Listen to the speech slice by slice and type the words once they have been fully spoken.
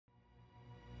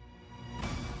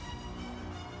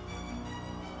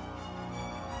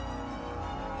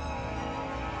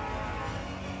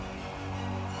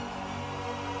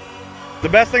The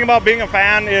best thing about being a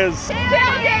fan is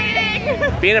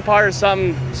tailgating. Being a part of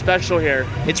something special here.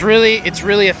 It's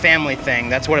really a family thing.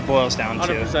 That's what it boils down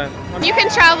to. 100%. You can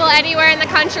travel anywhere in the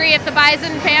country. If the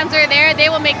Bison fans are there, they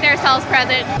will make themselves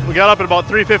present. We got up at about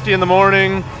 3:50 in the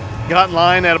morning, got in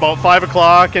line at about 5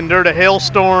 o'clock, and during a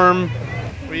hailstorm,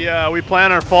 we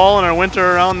plan our fall and our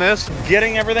winter around this.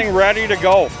 getting everything ready to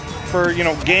go for, you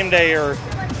know, game day or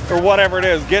whatever it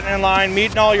is. Getting in line,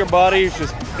 meeting all your buddies,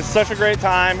 it's such a great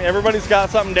time. Everybody's got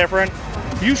something different.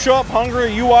 If you show up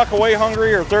hungry, you walk away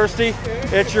hungry or thirsty,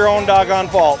 it's your own doggone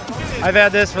fault. I've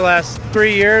had this for the last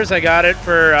 3 years. I got it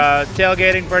for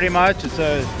tailgating pretty much. It's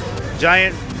a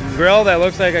giant grill that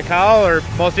looks like a cow, or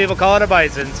most people call it a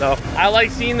bison. So I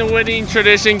like seeing the winning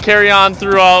tradition carry on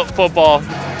throughout football.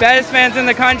 Best fans in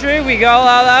the country, we go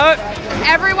all out.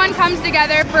 Everyone comes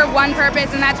together for one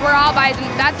purpose, and that's we're all Bison.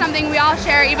 That's something we all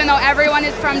share, even though everyone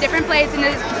is from different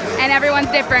places and everyone's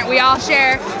different. We all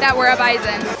share that we're a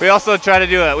Bison. We also try to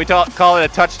do we call it a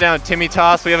touchdown Timmy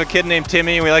toss. We have a kid named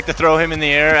Timmy, and we like to throw him in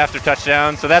the air after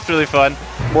touchdown, so that's really fun.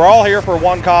 We're all here for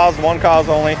one cause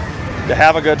only, to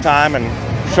have a good time and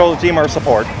show the team our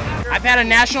support. I've had a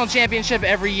national championship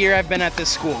every year I've been at this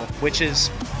school, which is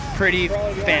pretty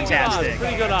fantastic.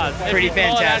 Pretty good odds. Pretty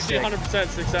fantastic. Actually 100%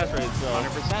 success rate, so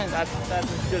 100%. That's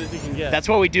as good as you can get. That's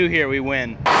what we do here. We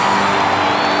win.